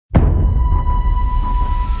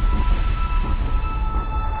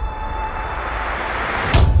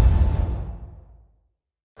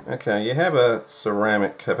Okay, you have a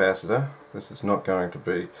ceramic capacitor. This is not going to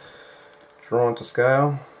be drawn to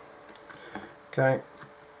scale. Okay,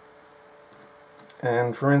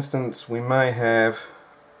 and for instance you may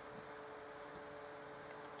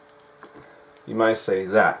see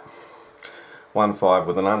that 1,5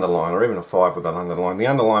 with an underline, or even a 5 with an underline. The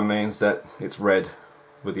underline means that it's red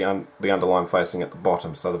with the underline facing at the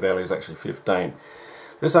bottom, so the value is actually 15.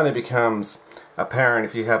 This only becomes apparent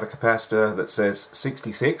if you have a capacitor that says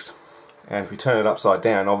 66, and if you turn it upside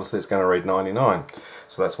down, obviously it's going to read 99,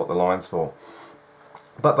 so that's what the line's for.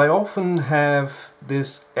 But they often have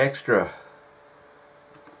this extra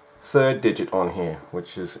third digit on here,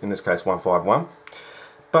 which is in this case 151.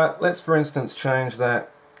 But let's for instance change that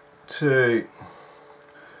to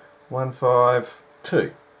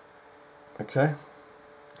 152. Okay,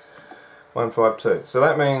 152. So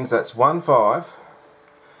that means that's 15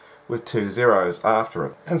 with 2 zeros after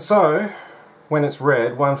it. And so when it's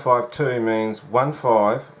read, 152 means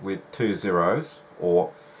 15 with 2 zeros,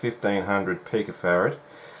 or 1500 picofarad.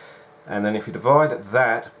 And then if you divide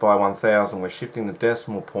that by 1000, we're shifting the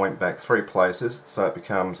decimal point back 3 places, so it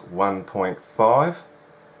becomes 1.5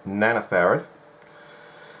 nanofarad.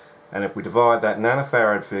 And if we divide that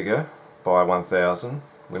nanofarad figure by 1000,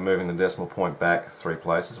 we're moving the decimal point back 3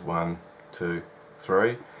 places, 1, 2,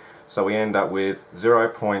 3. So we end up with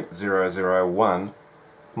 0.001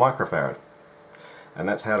 microfarad. And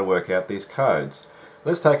that's how to work out these codes.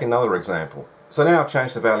 Let's take another example. So now I've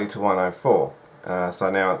changed the value to 104. So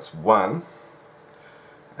now it's 1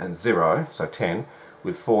 and 0, so 10,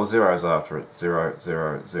 with 4 zeros after it. 0,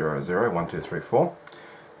 0, 0, 0, 1, 2, 3, 4.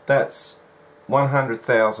 That's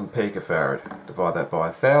 100,000 picofarad. Divide that by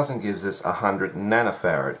 1000 gives us 100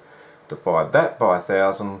 nanofarad. Divide that by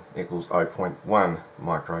 1000 equals 0.1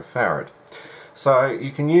 microfarad. So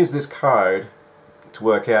you can use this code to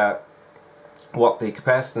work out what the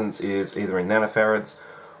capacitance is, either in nanofarads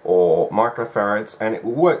or microfarads, and it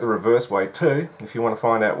will work the reverse way too. If you want to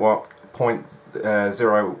find out what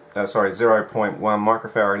 0.1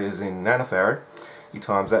 microfarad is in nanofarad, you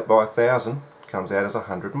times that by 1000, comes out as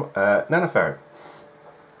 100 nanofarad.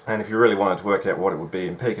 And if you really wanted to work out what it would be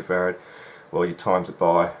in picofarad, well, you times it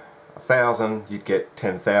by 1000, you'd get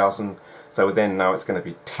 10,000. So we then know it's going to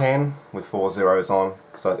be 10 with 4 zeros on,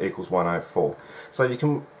 so it equals 104. So you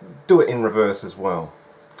can do it in reverse as well.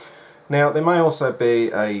 Now there may also be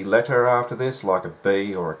a letter after this, like a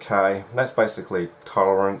B or a K. That's basically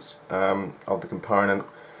tolerance of the component.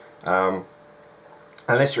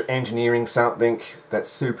 Unless you're engineering something that's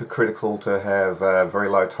super critical to have very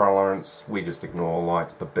low tolerance, we just ignore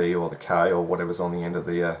like the B or the K or whatever's on the end of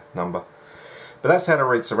the number. But that's how to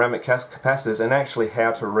read ceramic capacitors, and actually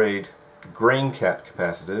how to read green cap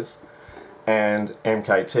capacitors and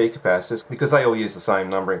MKT capacitors, because they all use the same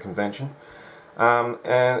numbering convention.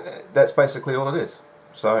 And that's basically all it is.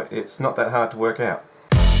 So it's not that hard to work out.